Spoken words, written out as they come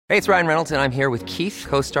Hey, it's Ryan Reynolds, and I'm here with Keith,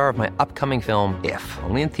 co-star of my upcoming film, If,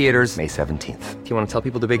 only in theaters May 17th. Do you want to tell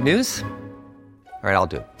people the big news? All right, I'll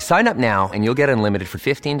do it. Sign up now and you'll get unlimited for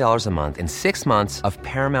 $15 a month and 6 months of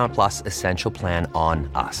Paramount Plus Essential Plan on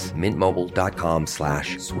us.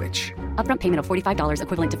 MintMobile.com/switch. Upfront payment of $45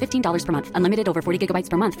 equivalent to $15 per month. Unlimited over 40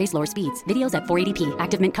 gigabytes per month. Face lower speeds. Videos at 480p.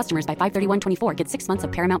 Active Mint customers by 531.24 get 6 months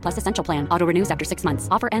of Paramount Plus Essential Plan. Auto renews after 6 months.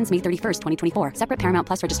 Offer ends May 31st, 2024. Separate Paramount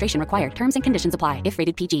Plus registration required. Terms and conditions apply if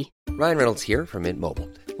rated PG. Ryan Reynolds here from Mint Mobile.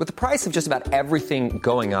 With the price of just about everything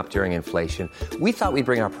going up during inflation, we thought we'd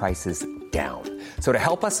bring our prices down. So to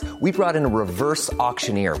help us, we brought in a reverse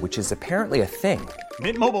auctioneer, which is apparently a thing.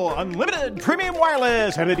 Mint Mobile Unlimited Premium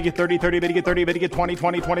Wireless. How to get 30, 30, bit to get 30, bit to get 20,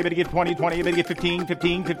 20, 20, bit to get 20, 20, bit to get 15,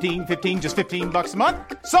 15, 15, 15, just $15 a month?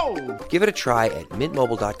 Sold! Give it a try at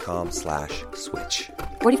mintmobile.com/switch.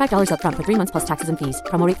 $45 upfront for 3 months plus taxes and fees.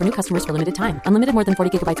 Promo rate for new customers for limited time. Unlimited more than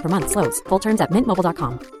 40 gigabytes per month. Slows full terms at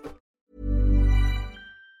mintmobile.com.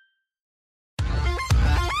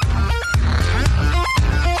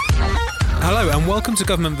 Hello and welcome to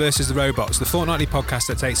Government vs. the Robots, the fortnightly podcast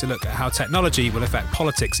that takes a look at how technology will affect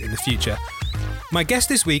politics in the future. My guest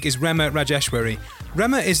this week is Rema Rajeshwari.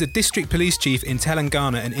 Rema is the District Police Chief in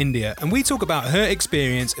Telangana in India, and we talk about her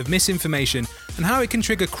experience of misinformation and how it can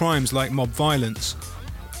trigger crimes like mob violence.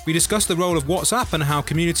 We discuss the role of WhatsApp and how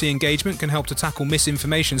community engagement can help to tackle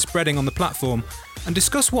misinformation spreading on the platform, and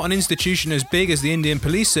discuss what an institution as big as the Indian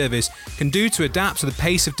Police Service can do to adapt to the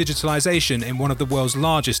pace of digitalisation in one of the world's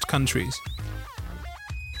largest countries.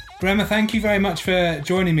 Rema, thank you very much for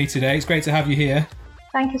joining me today. It's great to have you here.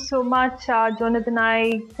 Thank you so much, Jonathan.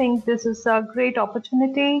 I think this is a great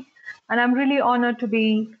opportunity, and I'm really honored to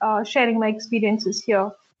be sharing my experiences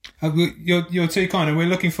here. You're too kind, and we're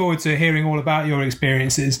looking forward to hearing all about your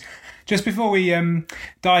experiences. Just before we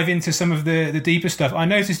dive into some of the deeper stuff, I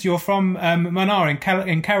noticed you're from Mannar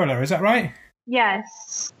in Kerala, is that right?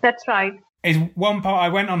 Yes, that's right. Is one part I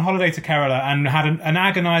went on holiday to Kerala and had an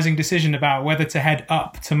agonising decision about whether to head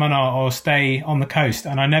up to Mannar or stay on the coast,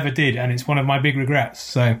 and I never did, and it's one of my big regrets.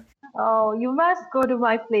 So, oh, you must go to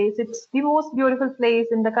my place. It's the most beautiful place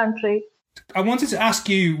in the country. I wanted to ask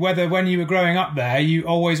you whether when you were growing up there, you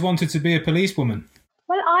always wanted to be a policewoman.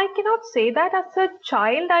 Well, I cannot say that. As a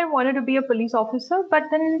child, I wanted to be a police officer, but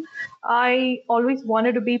then I always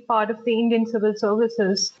wanted to be part of the Indian Civil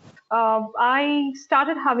Services. I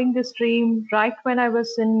started having this dream right when I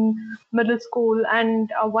was in middle school, and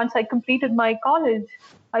once I completed my college,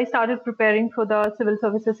 I started preparing for the civil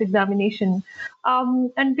services examination.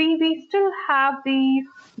 And we still have the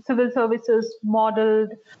civil services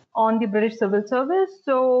modeled on the British Civil Service.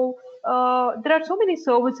 So there are so many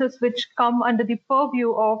services which come under the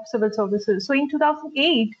purview of civil services. So in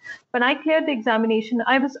 2008, when I cleared the examination,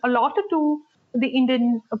 I was allotted to the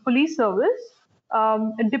Indian Police Service,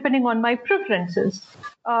 depending on my preferences.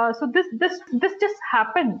 So this just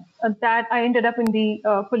happened that I ended up in the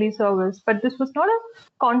police service, but this was not a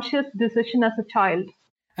conscious decision as a child.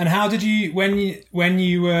 And how did you, when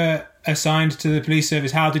you were assigned to the police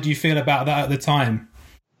service, how did you feel about that at the time?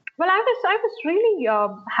 Well, I was really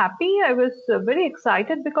happy. I was very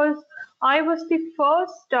excited because I was the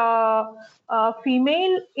first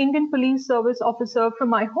female Indian Police Service officer from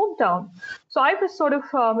my hometown. So I was sort of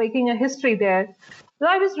making a history there. So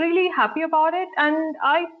I was really happy about it. And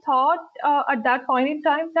I thought at that point in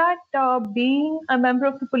time that being a member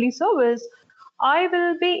of the police service, I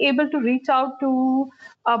will be able to reach out to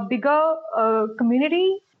a bigger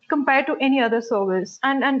community compared to any other service.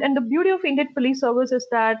 And the beauty of Indian Police Service is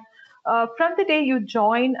that from the day you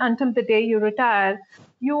join until the day you retire,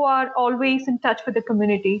 you are always in touch with the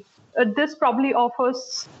community. This probably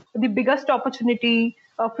offers the biggest opportunity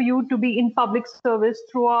for you to be in public service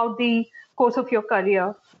throughout the course of your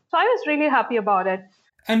career. So I was really happy about it.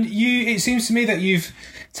 And it seems to me that you've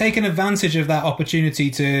taken advantage of that opportunity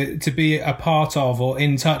to be a part of or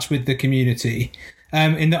in touch with the community.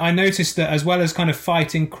 In that I noticed that as well as kind of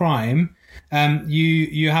fighting crime,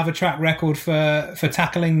 you have a track record for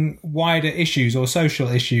tackling wider issues or social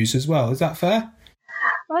issues as well. Is that fair?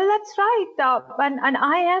 Well, that's right. And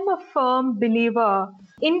I am a firm believer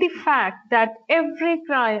in the fact that every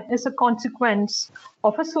crime is a consequence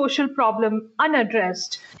of a social problem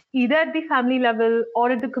unaddressed, either at the family level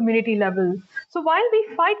or at the community level. So while we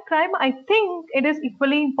fight crime, I think it is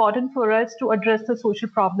equally important for us to address the social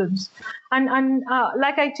problems. And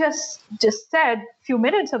like I just said a few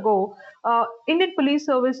minutes ago, Indian Police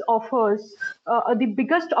Service offers the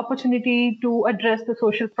biggest opportunity to address the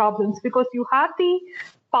social problems because you have the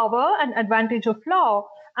power and advantage of law,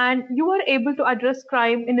 and you are able to address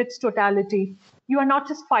crime in its totality. you are not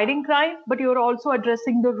just fighting crime, but you're also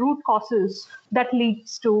addressing the root causes that lead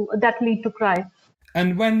to crime.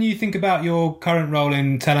 And when you think about your current role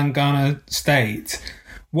in Telangana state,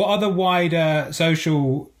 what are the wider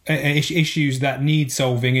social issues that need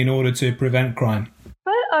solving in order to prevent crime?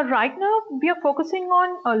 Well, right now we are focusing on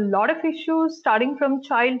a lot of issues, starting from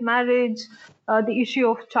child marriage, the issue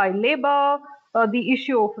of child labor, the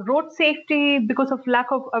issue of road safety. Because of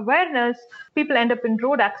lack of awareness, people end up in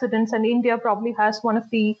road accidents, and India probably has one of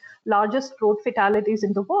the largest road fatalities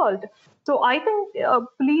in the world. So I think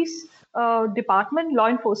police department, law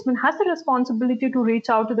enforcement has the responsibility to reach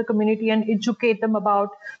out to the community and educate them about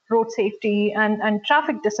road safety and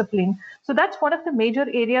traffic discipline. So that's one of the major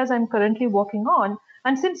areas I'm currently working on.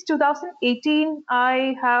 And since 2018,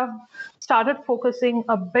 I have started focusing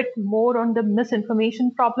a bit more on the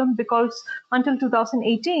misinformation problem, because until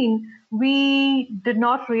 2018, we did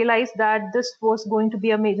not realize that this was going to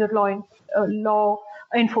be a major law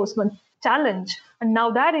enforcement challenge. And now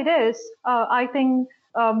that it is, I think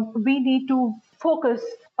we need to focus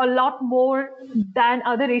a lot more than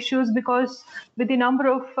other issues, because with the number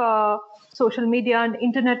of social media and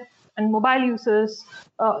internet and mobile users,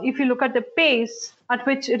 if you look at the pace at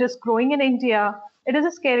which it is growing in India, it is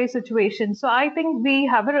a scary situation. So I think we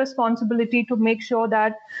have a responsibility to make sure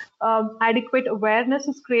that adequate awareness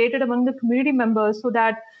is created among the community members, so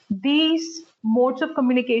that these modes of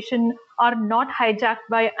communication are not hijacked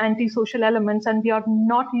by antisocial elements, and they are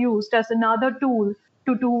not used as another tool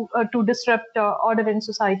to disrupt order in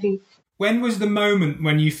society. When was the moment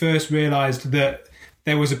when you first realised that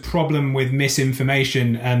there was a problem with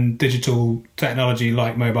misinformation and digital technology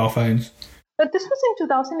like mobile phones? This was in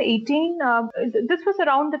 2018. This was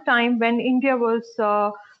around the time when India was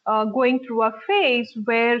going through a phase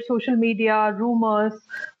where social media rumors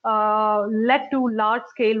led to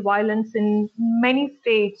large-scale violence in many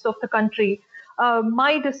states of the country.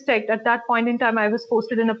 My district, at that point in time, I was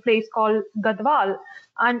posted in a place called Gadwal,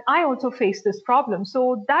 and I also faced this problem.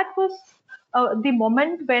 So that was the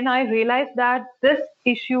moment when I realized that this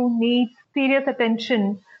issue needs serious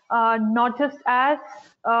attention, not just as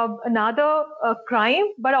another crime,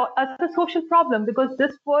 but as a social problem, because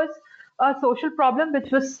this was a social problem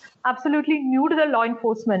which was absolutely new to the law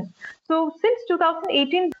enforcement. So since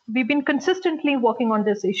 2018, we've been consistently working on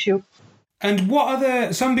this issue. And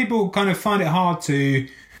some people kind of find it hard to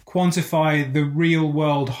quantify the real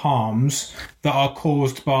world harms that are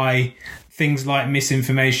caused by things like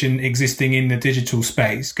misinformation existing in the digital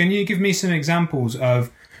space. Can you give me some examples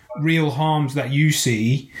of real harms that you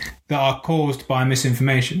see that are caused by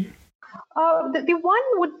misinformation? The one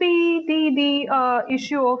would be the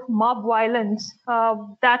issue of mob violence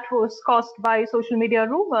that was caused by social media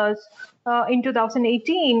rumors in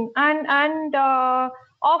 2018, and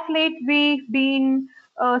of late we've been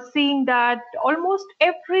seeing that almost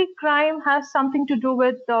every crime has something to do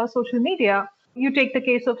with social media. You take the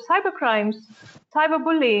case of cybercrimes,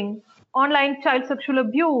 cyberbullying, online child sexual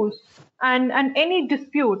abuse, and any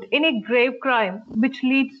dispute, any grave crime which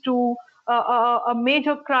leads to a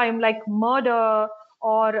major crime like murder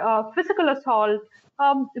or physical assault.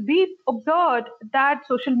 We've observed that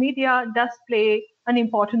social media does play an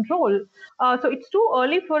important role. So it's too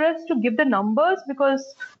early for us to give the numbers,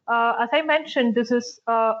 because as I mentioned, this is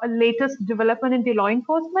a latest development in the law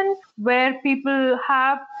enforcement, where people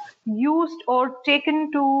have used or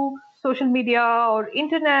taken to social media or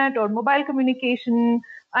internet or mobile communication,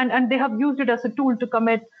 and they have used it as a tool to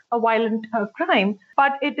commit a violent crime.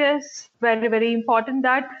 But it is very, very important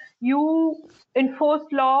that you enforce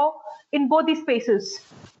law in both these spaces,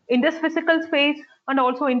 in this physical space and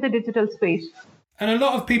also in the digital space. And a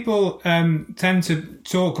lot of people tend to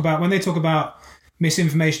talk about, when they talk about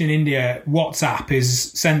misinformation in India, WhatsApp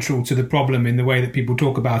is central to the problem in the way that people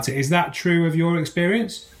talk about it. Is that true of your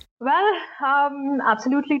experience? Well,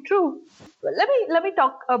 absolutely true. Let me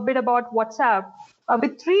talk a bit about WhatsApp.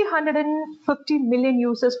 With 350 million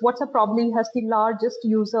users, WhatsApp probably has the largest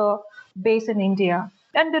user base in India.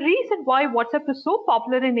 And the reason why WhatsApp is so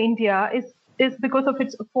popular in India is because of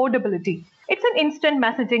its affordability. It's an instant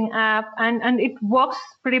messaging app, and it works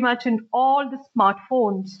pretty much in all the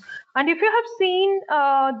smartphones. And if you have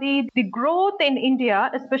seen the growth in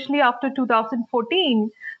India, especially after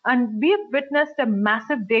 2014, and we have witnessed a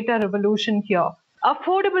massive data revolution here.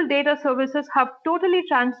 Affordable data services have totally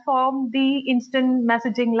transformed the instant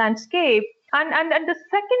messaging landscape. And the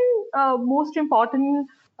second most important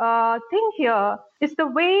thing here is the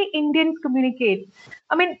way Indians communicate.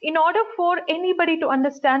 I mean, in order for anybody to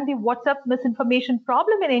understand the WhatsApp misinformation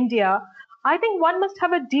problem in India, I think one must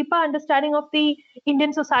have a deeper understanding of the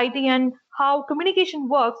Indian society and how communication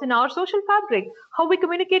works in our social fabric, how we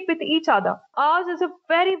communicate with each other. Ours is a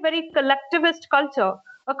very, very collectivist culture,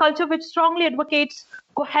 a culture which strongly advocates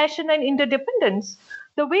cohesion and interdependence.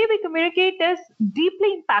 The way we communicate is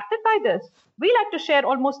deeply impacted by this. We like to share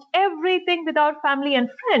almost everything with our family and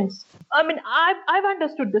friends. I mean, I've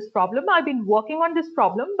understood this problem. I've been working on this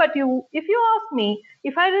problem. But if you ask me,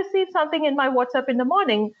 if I receive something in my WhatsApp in the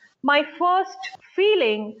morning, my first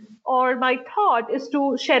feeling or my thought is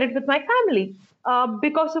to share it with my family.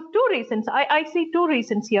 Because of two reasons. I see two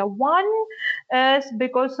reasons here. One is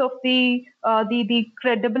because of the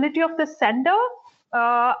credibility of the sender.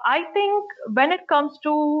 I think when it comes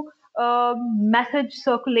to message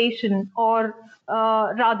circulation or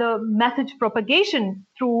rather message propagation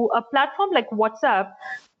through a platform like WhatsApp,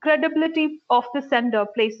 credibility of the sender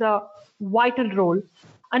plays a vital role.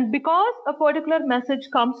 And because a particular message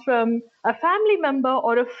comes from a family member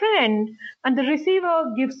or a friend, and the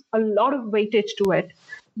receiver gives a lot of weightage to it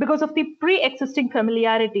because of the pre-existing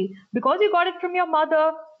familiarity, because you got it from your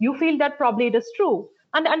mother, you feel that probably it is true.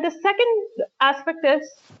 And the second aspect is,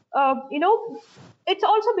 it's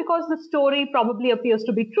also because the story probably appears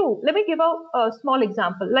to be true. Let me give a small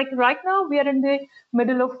example. Like right now, we are in the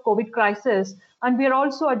middle of COVID crisis, and we are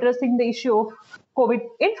also addressing the issue of COVID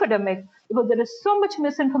infodemic, because there is so much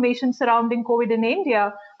misinformation surrounding COVID in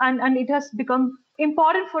India, and it has become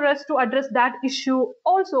important for us to address that issue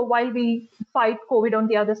also while we fight COVID on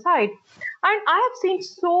the other side. And I have seen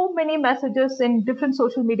so many messages in different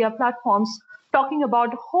social media platforms talking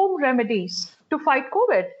about home remedies to fight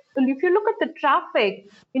COVID. And if you look at the traffic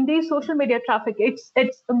in these social media traffic, it's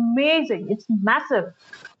amazing. It's massive,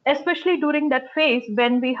 especially during that phase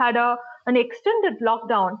when we had an extended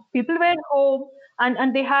lockdown. People were home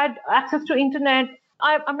and they had access to internet.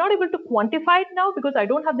 I'm not able to quantify it now because I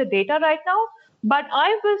don't have the data right now. But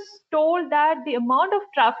I was told that the amount of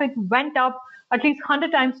traffic went up at least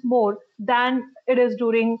 100 times more than it is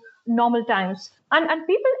during normal times. And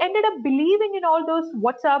people ended up believing in all those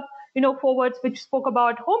WhatsApp forwards which spoke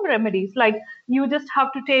about home remedies, like you just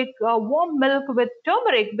have to take warm milk with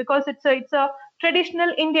turmeric because it's a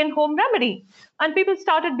traditional Indian home remedy. And people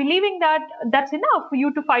started believing that that's enough for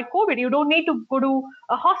you to fight COVID. You don't need to go to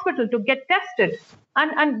a hospital to get tested.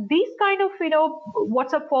 And these kind of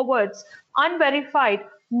WhatsApp forwards, unverified,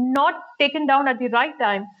 not taken down at the right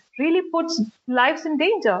time, really puts lives in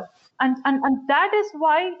danger. And that is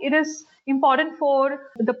why it is important for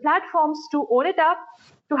the platforms to own it up,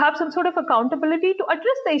 to have some sort of accountability to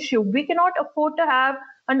address the issue. We cannot afford to have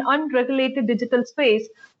an unregulated digital space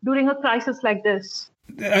during a crisis like this.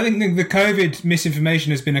 I think the COVID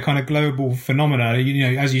misinformation has been a kind of global phenomenon.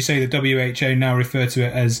 As you say, the WHO now refer to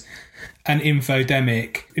it as an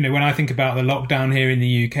infodemic. When I think about the lockdown here in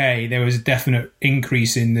the UK, there was a definite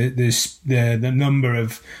increase in the number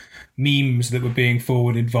of memes that were being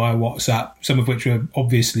forwarded via WhatsApp, some of which were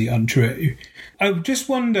obviously untrue. I just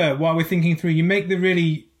wonder, while we're thinking through, you make the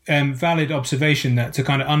really valid observation that to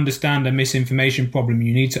kind of understand a misinformation problem,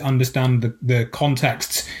 you need to understand the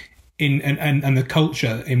context and the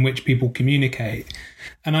culture in which people communicate.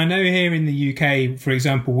 And I know here in the UK, for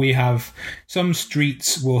example, we have some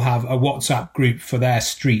streets will have a WhatsApp group for their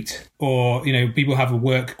street, or, people have a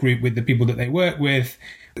work group with the people that they work with.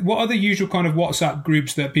 What are the usual kind of WhatsApp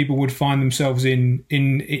groups that people would find themselves in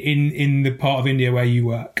the part of India where you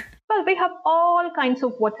work? Well, we have all kinds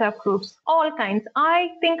of WhatsApp groups, all kinds. I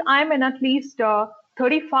think I'm in at least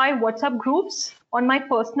 35 WhatsApp groups on my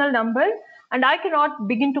personal number, and I cannot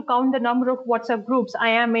begin to count the number of WhatsApp groups I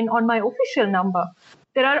am in on my official number.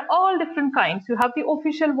 There are all different kinds. You have the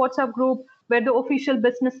official WhatsApp group where the official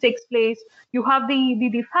business takes place. You have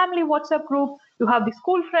the family WhatsApp group. You have the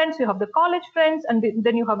school friends, you have the college friends, and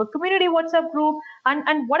then you have a community WhatsApp group.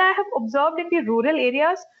 And what I have observed in the rural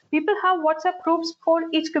areas, people have WhatsApp groups for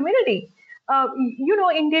each community.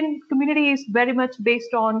 Indian community is very much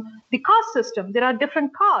based on the caste system. There are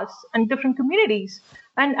different castes and different communities.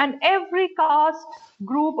 And every caste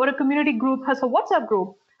group or a community group has a WhatsApp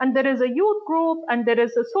group. And there is a youth group, and there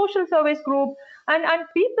is a social service group. And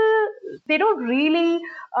people, they don't really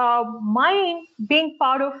mind being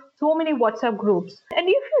part of so many WhatsApp groups. And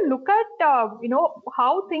if you look at,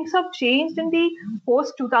 how things have changed in the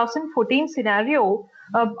post-2014 scenario,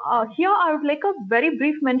 here I would like a very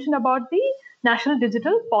brief mention about the National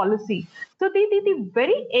Digital Policy. So the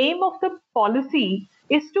very aim of the policy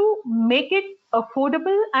is to make it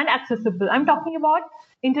affordable and accessible. I'm talking about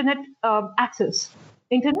internet access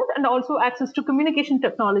and also access to communication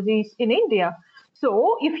technologies in India.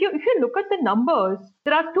 So if you look at the numbers,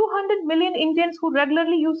 there are 200 million Indians who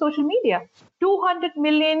regularly use social media. 200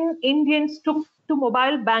 million Indians took to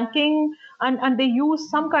mobile banking and they use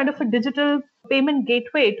some kind of a digital payment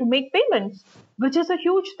gateway to make payments, which is a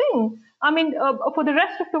huge thing. I mean, for the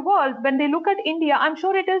rest of the world, when they look at India, I'm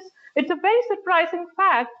sure it's a very surprising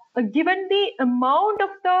fact, given the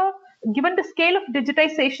given the scale of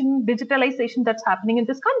digitalization that's happening in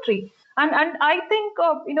this country. And I think,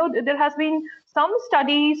 there has been some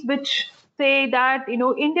studies which say that,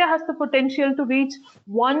 India has the potential to reach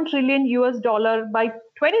 $1 trillion by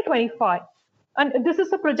 2025. And this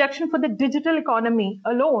is a projection for the digital economy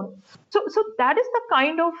alone. So that is the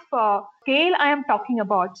kind of scale I am talking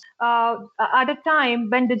about. At a time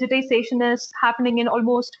when digitization is happening in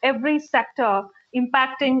almost every sector,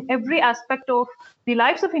 impacting every aspect of the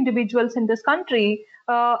lives of individuals in this country,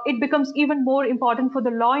 it becomes even more important for the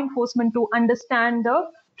law enforcement to understand the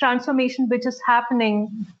transformation which is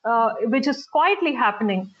happening, which is quietly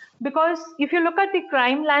happening. Because if you look at the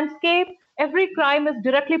crime landscape, every crime is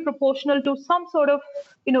directly proportional to some sort of,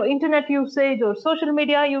 internet usage or social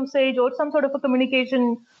media usage or some sort of a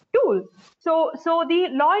communication tool. So the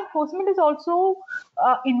law enforcement is also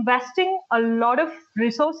investing a lot of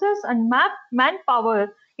resources and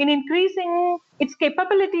manpower in increasing its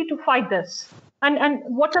capability to fight this. And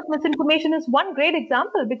WhatsApp misinformation is one great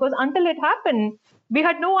example, because until it happened, we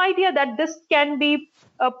had no idea that this can be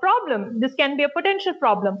a problem. This can be a potential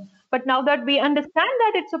problem. But now that we understand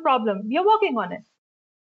that it's a problem, we are working on it.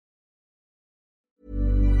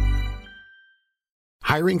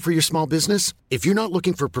 Hiring for your small business? If you're not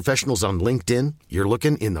looking for professionals on LinkedIn, you're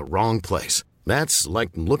looking in the wrong place. That's like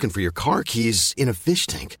looking for your car keys in a fish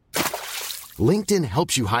tank. LinkedIn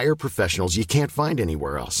helps you hire professionals you can't find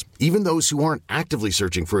anywhere else, even those who aren't actively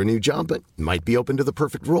searching for a new job but might be open to the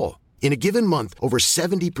perfect role. In a given month, over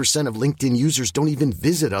 70% of LinkedIn users don't even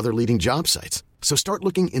visit other leading job sites. So start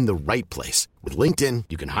looking in the right place. With LinkedIn,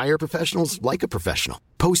 you can hire professionals like a professional.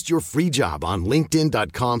 Post your free job on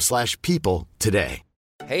linkedin.com/people today.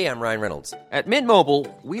 Hey, I'm Ryan Reynolds. At Mint Mobile,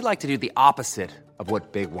 we like to do the opposite of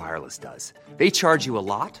what Big Wireless does. They charge you a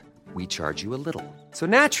lot. We charge you a little. So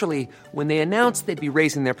naturally, when they announced they'd be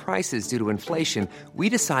raising their prices due to inflation, we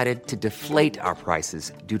decided to deflate our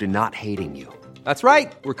prices due to not hating you. That's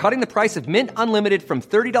right. We're cutting the price of Mint Unlimited from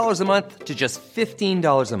 $30 a month to just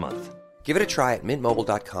 $15 a month. Give it a try at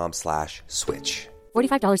mintmobile.com/switch.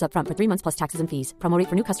 $45 up front for 3 months plus taxes and fees. Promo rate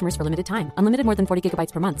for new customers for limited time. Unlimited more than 40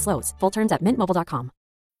 gigabytes per month. Slows full terms at mintmobile.com.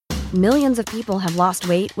 Millions of people have lost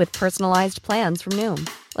weight with personalized plans from Noom.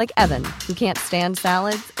 Like Evan, who can't stand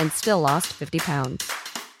salads and still lost 50 pounds.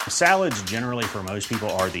 Salads generally for most people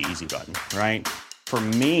are the easy button, right? For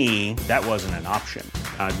me, that wasn't an option.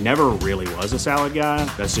 I never really was a salad guy.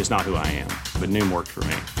 That's just not who I am. But Noom worked for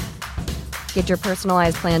me. Get your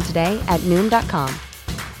personalized plan today at Noom.com.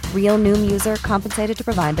 Real Noom user compensated to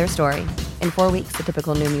provide their story. In 4 weeks, the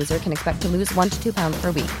typical Noom user can expect to lose 1 to 2 pounds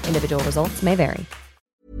per week. Individual results may vary.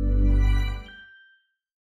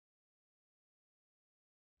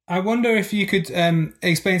 I wonder if you could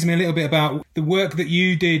explain to me a little bit about the work that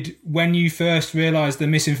you did when you first realised that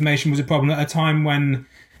misinformation was a problem at a time when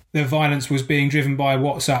the violence was being driven by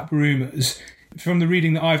WhatsApp rumours. From the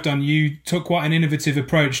reading that I've done, you took quite an innovative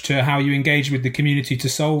approach to how you engage with the community to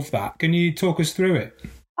solve that. Can you talk us through it?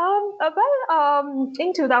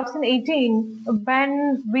 In 2018,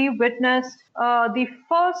 when we witnessed the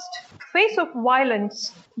first phase of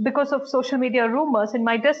violence because of social media rumors in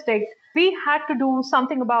my district, we had to do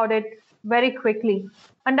something about it very quickly.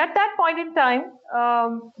 And at that point in time,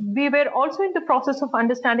 we were also in the process of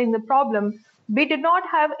understanding the problem. We did not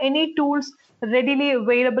have any tools readily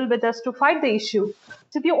available with us to fight the issue.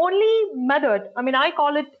 So the only method, I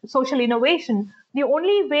call it social innovation, the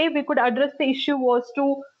only way we could address the issue was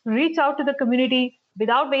to reach out to the community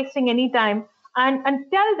without wasting any time and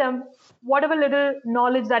tell them whatever little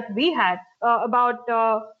knowledge that we had about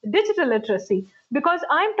digital literacy. Because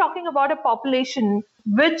I'm talking about a population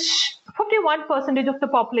which 51% of the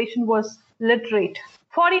population was literate.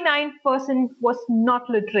 49% was not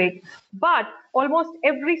literate, but almost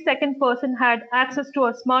every second person had access to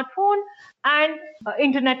a smartphone and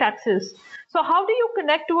internet access. So how do you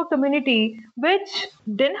connect to a community which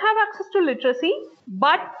didn't have access to literacy,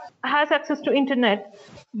 but has access to internet,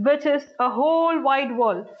 which is a whole wide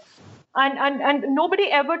world? And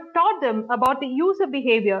nobody ever taught them about the user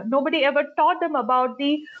behavior. Nobody ever taught them about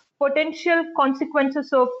the potential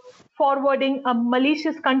consequences of forwarding a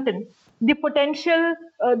malicious content, the potential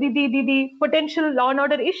potential law and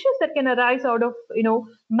order issues that can arise out of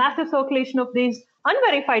massive circulation of these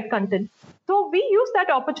unverified content. So we used that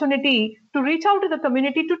opportunity to reach out to the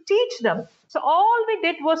community to teach them. So all we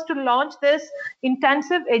did was to launch this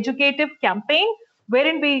intensive educative campaign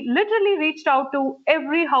wherein we literally reached out to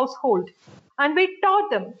every household and we taught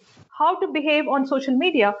them how to behave on social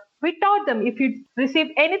media. We taught them if you receive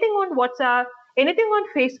anything on WhatsApp, anything on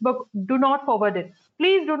Facebook, do not forward it.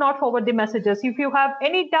 Please do not forward the messages. If you have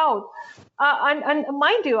any doubt, and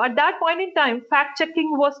mind you, at that point in time, fact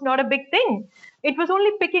checking was not a big thing. It was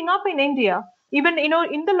only picking up in India. Even, in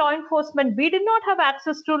the law enforcement, we did not have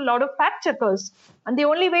access to a lot of fact checkers. And the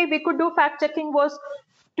only way we could do fact checking was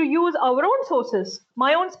to use our own sources,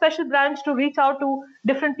 my own special branch to reach out to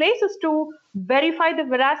different places to verify the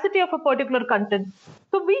veracity of a particular content.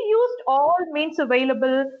 So we used all means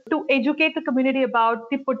available to educate the community about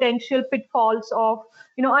the potential pitfalls of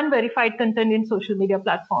unverified content in social media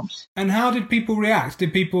platforms. And how did people react?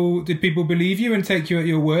 Did people believe you and take you at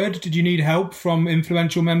your word? Did you need help from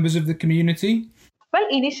influential members of the community? Well,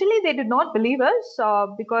 initially they did not believe us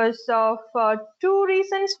because of two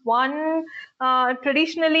reasons. One,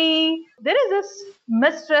 traditionally, there is this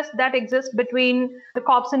mistrust that exists between the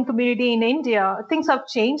cops and community in India. Things have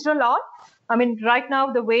changed a lot. I mean, right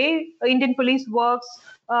now, the way Indian police works,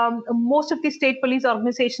 most of the state police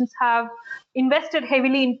organizations have invested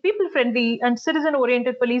heavily in people-friendly and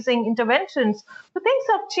citizen-oriented policing interventions. So things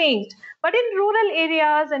have changed. But in rural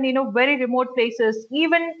areas and, very remote places,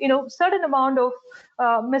 even, certain amount of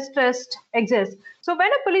mistrust exists. So when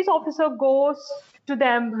a police officer goes to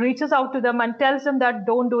them, reaches out to them and tells them that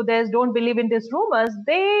don't do this, don't believe in these rumors,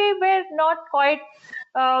 they were not quite,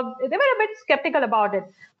 they were a bit skeptical about it.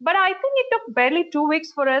 But I think it took barely 2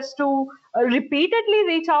 weeks for us to repeatedly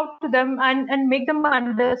reach out to them and make them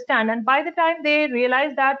understand. And by the time they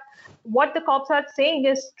realized that what the cops are saying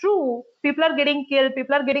is true, people are getting killed,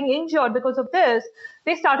 people are getting injured because of this,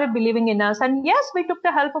 they started believing in us. And yes, we took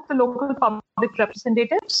the help of the local public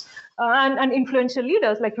representatives and influential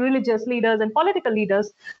leaders like religious leaders and political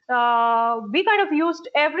leaders. We kind of used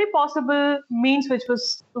every possible means which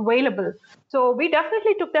was available. So we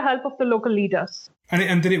definitely took the help of the local leaders.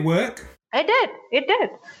 And did it work? It did.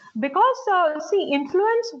 Because,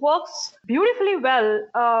 influence works beautifully well,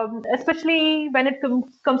 especially when it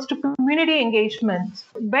comes to community engagement.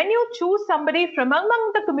 When you choose somebody from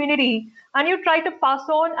among the community and you try to pass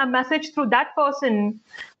on a message through that person,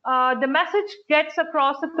 the message gets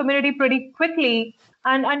across the community pretty quickly,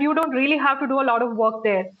 and you don't really have to do a lot of work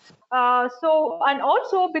there. And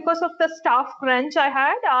also because of the staff crunch I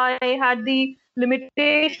had the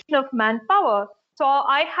limitation of manpower. So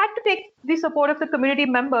I had to take the support of the community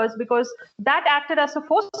members because that acted as a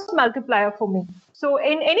force multiplier for me. So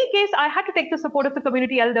in any case, I had to take the support of the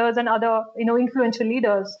community elders and other, influential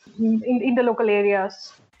leaders in the local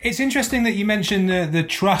areas. It's interesting that you mentioned the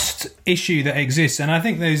trust issue that exists. And I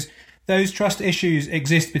think those trust issues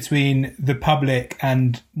exist between the public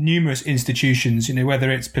and numerous institutions,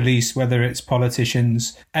 whether it's police, whether it's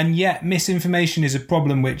politicians. And yet misinformation is a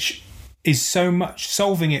problem which is so much,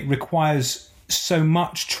 solving it requires so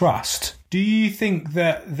much trust. Do you think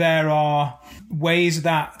that there are ways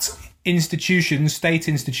that institutions, state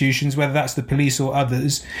institutions, whether that's the police or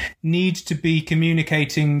others, need to be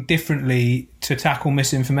communicating differently to tackle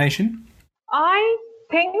misinformation? I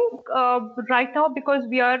think right now, because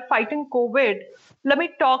we are fighting COVID, let me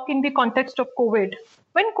talk in the context of COVID.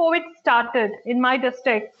 When COVID started in my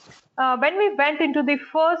district, when we went into the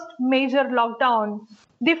first major lockdown,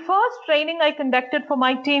 the first training I conducted for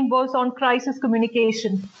my team was on crisis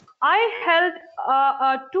communication. I held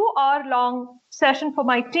a 2-hour-long session for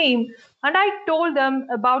my team, and I told them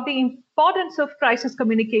about the importance of crisis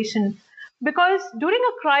communication. Because during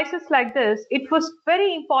a crisis like this, it was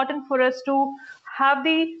very important for us to have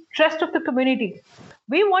the trust of the community.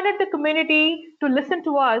 We wanted the community to listen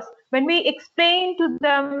to us when we explained to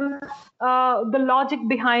them the logic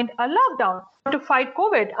behind a lockdown to fight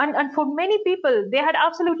COVID. And for many people, they had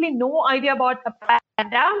absolutely no idea about a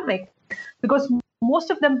pandemic because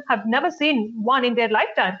most of them have never seen one in their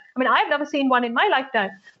lifetime. I mean, I've never seen one in my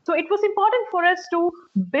lifetime. So it was important for us to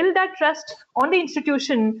build that trust on the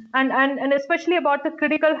institution and especially about the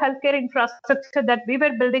critical healthcare infrastructure that we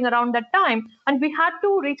were building around that time. And we had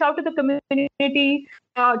to reach out to the community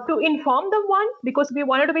to inform them, one, because we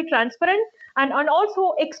wanted to be transparent and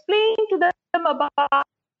also explain to them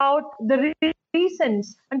about the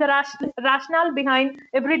reasons and the rationale behind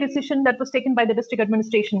every decision that was taken by the district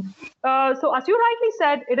administration. So as you rightly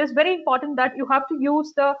said, it is very important that you have to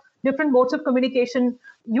use the different modes of communication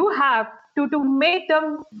you have to make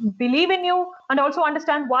them believe in you and also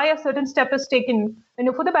understand why a certain step is taken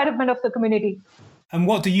for the betterment of the community. And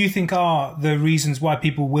what do you think are the reasons why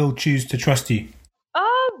people will choose to trust you?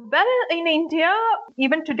 Well, in India,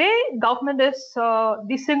 even today, government is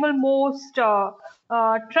the single most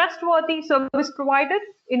trustworthy service provider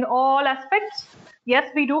in all aspects. Yes,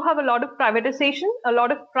 we do have a lot of privatization, a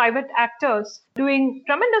lot of private actors doing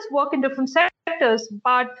tremendous work in different sectors,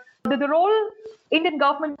 but the role Indian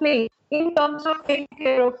government plays in terms of taking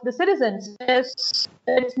care of the citizens is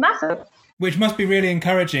massive. Which must be really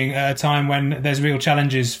encouraging at a time when there's real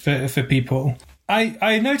challenges for people.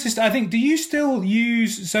 I noticed, I think, do you still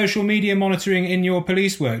use social media monitoring in your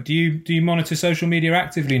police work? Do you monitor social media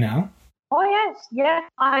actively now? Oh, yes.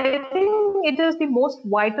 I think it is the most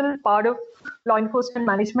vital part of law enforcement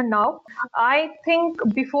management now. I think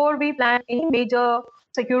before we plan any major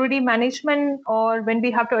security management or when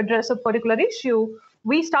we have to address a particular issue,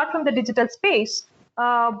 we start from the digital space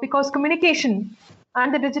because communication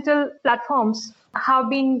and the digital platforms have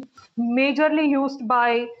been majorly used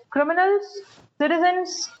by criminals,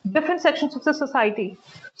 citizens, different sections of the society.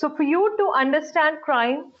 So for you to understand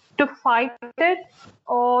crime, to fight it,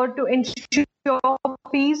 or to ensure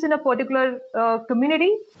peace in a particular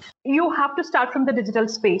community, you have to start from the digital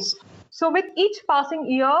space. So with each passing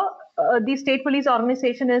year, the state police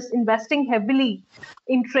organization is investing heavily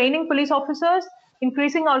in training police officers,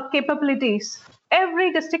 increasing our capabilities.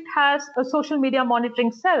 Every district has a social media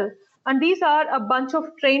monitoring cell, and these are a bunch of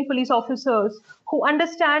trained police officers who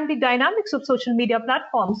understand the dynamics of social media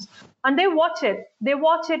platforms, and they watch it,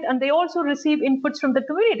 and they also receive inputs from the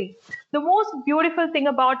community. The most beautiful thing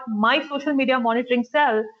about my social media monitoring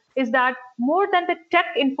cell is that more than the tech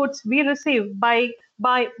inputs we receive by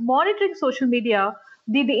monitoring social media,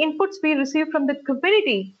 the inputs we receive from the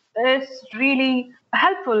community is really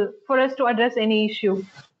helpful for us to address any issue.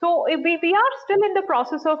 So we are still in the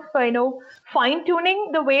process of fine tuning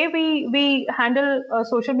the way we handle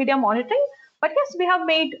social media monitoring. But yes, we have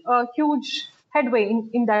made a huge headway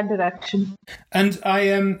in that direction. And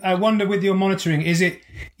I wonder, with your monitoring, is it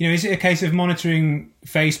a case of monitoring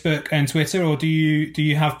Facebook and Twitter, or do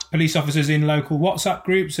you have police officers in local WhatsApp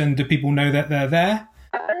groups, and do people know that they're there?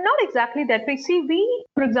 Not exactly that way. See,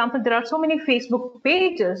 for example, there are so many Facebook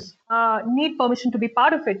pages need permission to be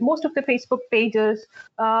part of it. Most of the Facebook pages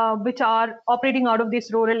which are operating out of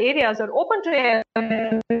these rural areas are open to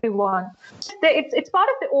everyone. It's part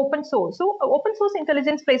of the open source. So open source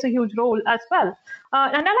intelligence plays a huge role as well.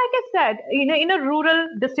 And like I said, in a rural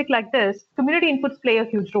district like this, community inputs play a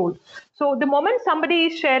huge role. So the moment somebody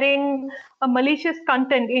is sharing a malicious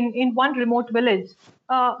content in one remote village,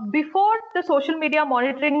 before the social media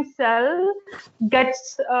monitoring cell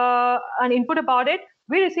gets an input about it,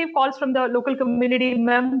 we receive calls from the local community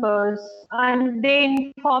members, and they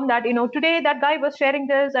inform that, today that guy was sharing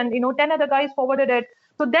this, and, 10 other guys forwarded it.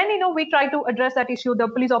 So then, we try to address that issue. The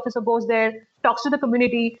police officer goes there, talks to the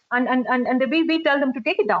community, and we tell them to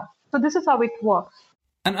take it down. So this is how it works.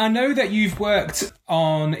 And I know that you've worked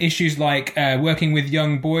on issues like working with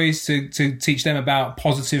young boys to teach them about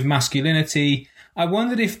positive masculinity. I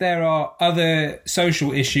wondered if there are other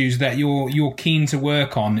social issues that you're keen to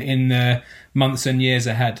work on in the months and years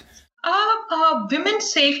ahead.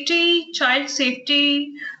 Women's safety, child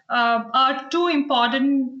safety are two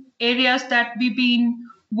important areas that we've been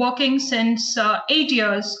working since 8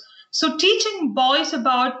 years. So teaching boys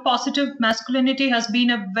about positive masculinity has been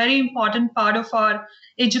a very important part of our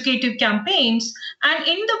educative campaigns. And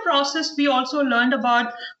in the process, we also learned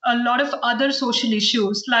about a lot of other social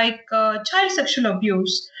issues like child sexual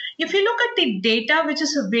abuse. If you look at the data which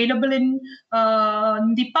is available in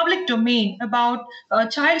the public domain about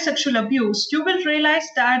child sexual abuse, you will realize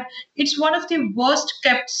that it's one of the worst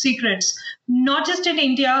kept secrets, not just in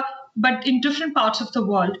India, but in different parts of the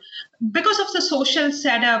world, because of the social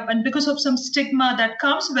setup and because of some stigma that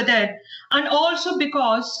comes with it. And also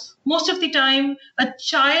because most of the time a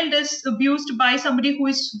child is abused by somebody who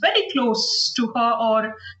is very close to her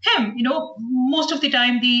or him. Most of the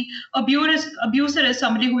time the abuser is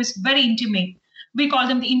somebody who is very intimate. We call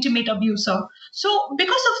them the intimate abuser. So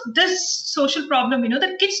because of this social problem,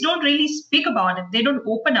 the kids don't really speak about it. They don't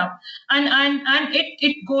open up. And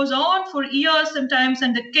it goes on for years sometimes.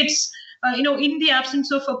 And the kids, in the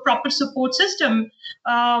absence of a proper support system,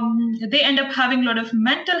 they end up having a lot of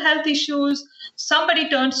mental health issues. Somebody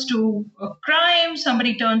turns to crime,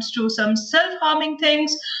 somebody turns to some self-harming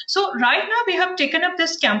things. So right now we have taken up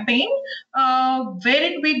this campaign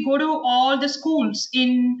wherein we go to all the schools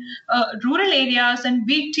in rural areas and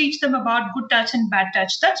we teach them about good touch and bad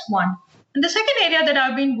touch. That's one. And the second area that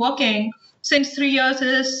I've been working since 3 years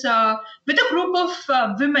is with a group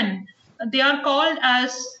of women. They are called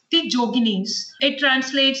as the Yoginis. It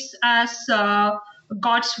translates as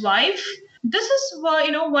God's wife. This is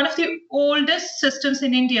one of the oldest systems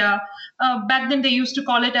in India. Back then, they used to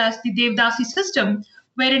call it as the Devdasi system,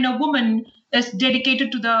 wherein a woman is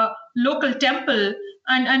dedicated to the local temple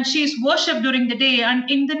and she is worshipped during the day, and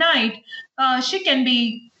in the night she can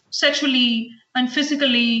be sexually and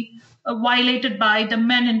physically violated by the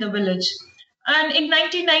men in the village. And in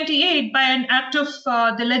 1998, by an act of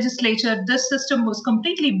the legislature, this system was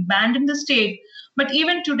completely banned in the state. But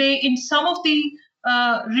even today, in some of the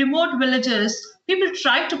remote villages, people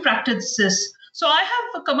try to practice this. So I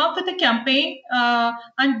have come up with a campaign,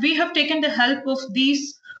 and we have taken the help of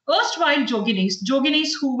these erstwhile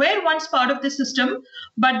yoginis who were once part of the system,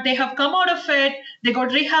 but they have come out of it, they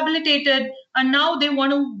got rehabilitated, and now they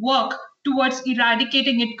want to work towards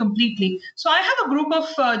eradicating it completely. So I have a group of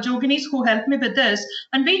yoginis who help me with this,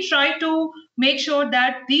 and we try to make sure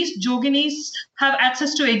that these yoginis have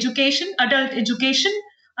access to education, adult education,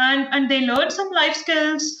 and they learn some life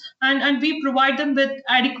skills, and we provide them with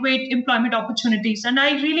adequate employment opportunities. And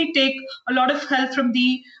I really take a lot of help from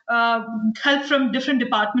different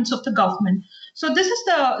departments of the government. So this is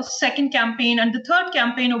the second campaign. And the third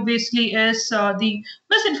campaign, obviously, is the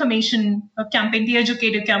misinformation campaign, the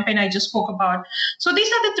educative campaign I just spoke about. So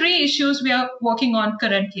these are the three issues we are working on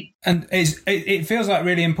currently. And it feels like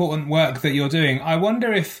really important work that you're doing. I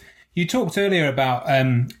wonder if you talked earlier about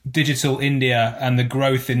Digital India and the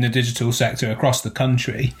growth in the digital sector across the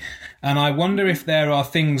country. And I wonder if there are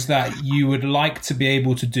things that you would like to be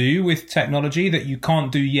able to do with technology that you can't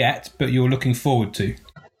do yet, but you're looking forward to.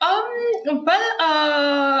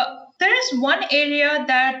 There is one area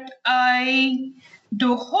that I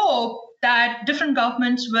do hope that different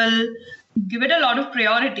governments will give it a lot of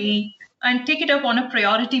priority and take it up on a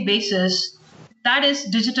priority basis. That is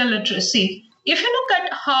digital literacy. If you look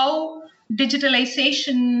at how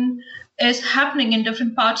digitalization is happening in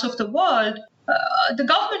different parts of the world, the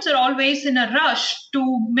governments are always in a rush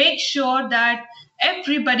to make sure that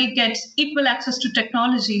everybody gets equal access to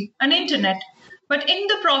technology and internet. But in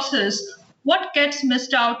the process, what gets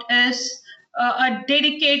missed out is a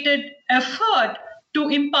dedicated effort to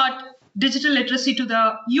impart digital literacy to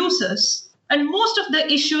the users. And most of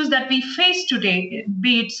the issues that we face today,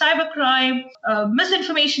 be it cybercrime,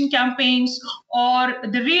 misinformation campaigns, or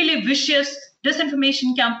the really vicious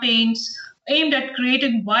disinformation campaigns aimed at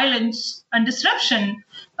creating violence and disruption,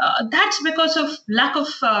 that's because of lack of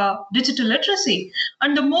digital literacy.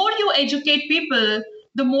 And the more you educate people,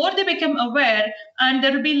 the more they become aware, and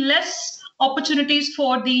there will be less opportunities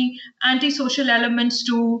for the antisocial elements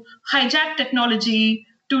to hijack technology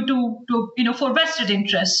for vested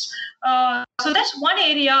interests. So that's one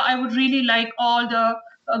area I would really like all the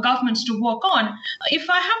governments to work on. If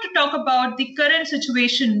I have to talk about the current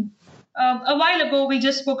situation, a while ago we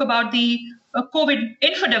just spoke about the COVID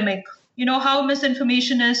infodemic, how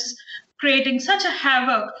misinformation is creating such a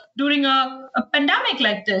havoc during a pandemic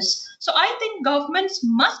like this. So I think governments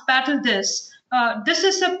must battle this. This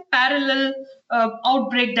is a parallel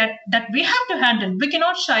outbreak that we have to handle. We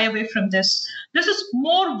cannot shy away from this. This is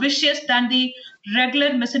more vicious than the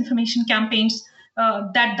regular misinformation campaigns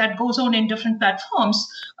that goes on in different platforms.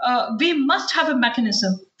 We must have a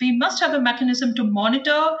mechanism. We must have a mechanism to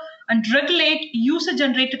monitor and regulate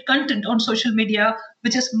user-generated content on social media,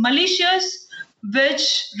 which is malicious,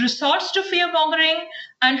 which resorts to fear-mongering,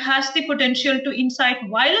 and has the potential to incite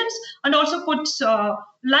violence and also puts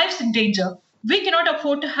lives in danger. We cannot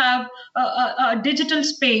afford to have a digital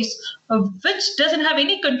space which doesn't have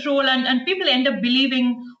any control, and people end up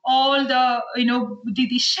believing all the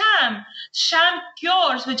sham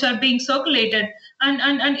cures which are being circulated,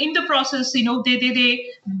 and in the process, they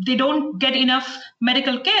don't get enough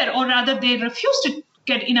medical care, or rather they refuse to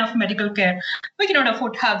get enough medical care. We cannot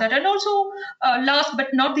afford to have that. And also, last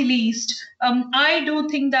but not the least, I do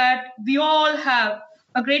think that we all have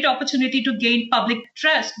a great opportunity to gain public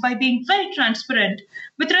trust by being very transparent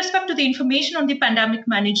with respect to the information on the pandemic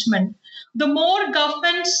management. The more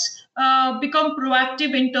governments become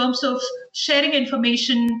proactive in terms of sharing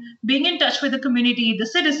information, being in touch with the community, the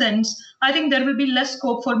citizens, I think there will be less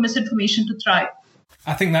scope for misinformation to thrive.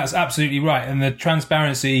 I think that's absolutely right. And the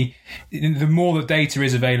transparency, the more that data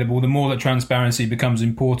is available, the more that transparency becomes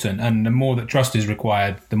important. And the more that trust is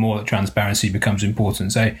required, the more that transparency becomes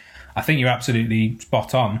important. So I think you're absolutely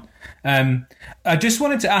spot on. I just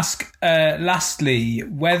wanted to ask, lastly,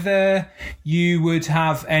 whether you would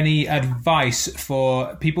have any advice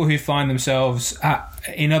for people who find themselves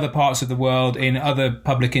in other parts of the world, in other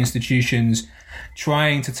public institutions,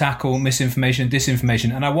 trying to tackle misinformation and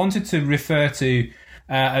disinformation. And I wanted to refer to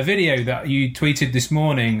a video that you tweeted this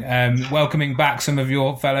morning, welcoming back some of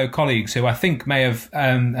your fellow colleagues who I think may have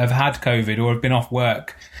had COVID or have been off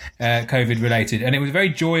work, COVID related. And it was a very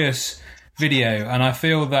joyous video. And I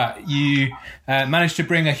feel that you managed to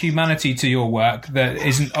bring a humanity to your work that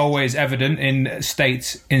isn't always evident in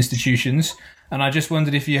state institutions. And I just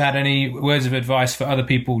wondered if you had any words of advice for other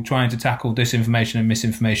people trying to tackle disinformation and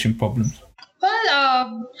misinformation problems.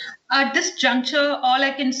 Well, at this juncture, all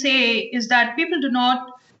I can say is that people do not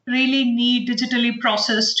really need digitally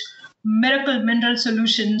processed miracle mineral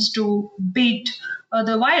solutions to beat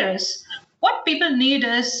the virus. What people need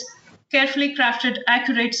is carefully crafted,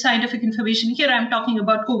 accurate scientific information. Here I'm talking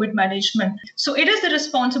about COVID management. So it is the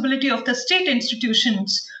responsibility of the state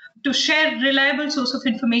institutions to share reliable source of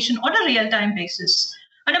information on a real-time basis.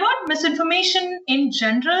 And about misinformation in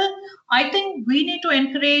general, I think we need to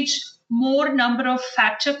encourage more number of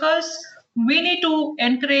fact checkers. We need to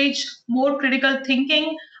encourage more critical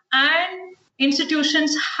thinking, and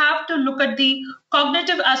institutions have to look at the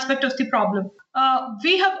cognitive aspect of the problem.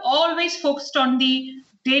 We have always focused on the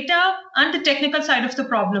data and the technical side of the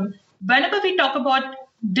problem. Whenever we talk about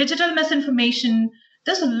digital misinformation,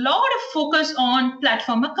 there's a lot of focus on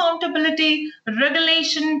platform accountability,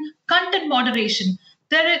 regulation, content moderation.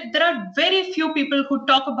 There are very few people who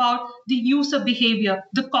talk about the user behavior,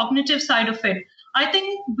 the cognitive side of it. I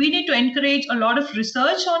think we need to encourage a lot of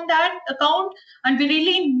research on that account, and we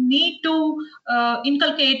really need to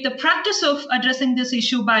inculcate the practice of addressing this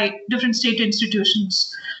issue by different state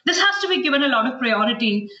institutions. This has to be given a lot of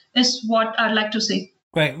priority, is what I'd like to say.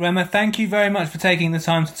 Great. Rema, thank you very much for taking the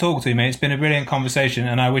time to talk to me. It's been a brilliant conversation,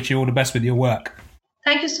 and I wish you all the best with your work.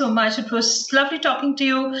 Thank you so much. It was lovely talking to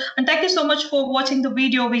you. And thank you so much for watching the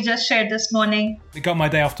video we just shared this morning. It got my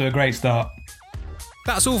day off to a great start.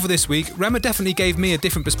 That's all for this week. Rema definitely gave me a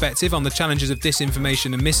different perspective on the challenges of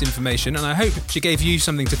disinformation and misinformation, and I hope she gave you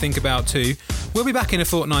something to think about too. We'll be back in a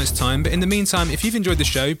fortnight's time, but in the meantime, if you've enjoyed the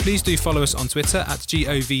show, please do follow us on Twitter at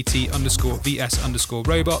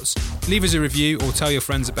GOVT_VS_robots. Leave us a review or tell your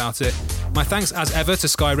friends about it. My thanks as ever to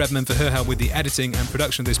Sky Redman for her help with the editing and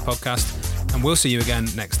production of this podcast, and we'll see you again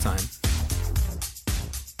next time.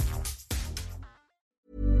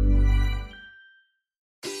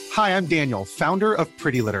 Hi, I'm Daniel, founder of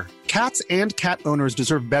Pretty Litter. Cats and cat owners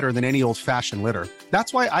deserve better than any old-fashioned litter.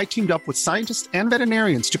 That's why I teamed up with scientists and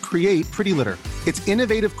veterinarians to create Pretty Litter. Its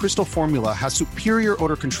innovative crystal formula has superior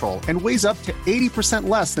odor control and weighs up to 80%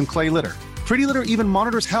 less than clay litter. Pretty Litter even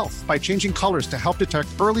monitors health by changing colors to help detect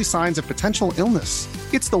early signs of potential illness.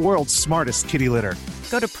 It's the world's smartest kitty litter.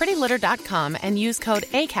 Go to prettylitter.com and use code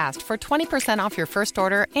ACAST for 20% off your first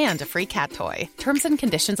order and a free cat toy. Terms and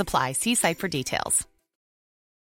conditions apply. See site for details.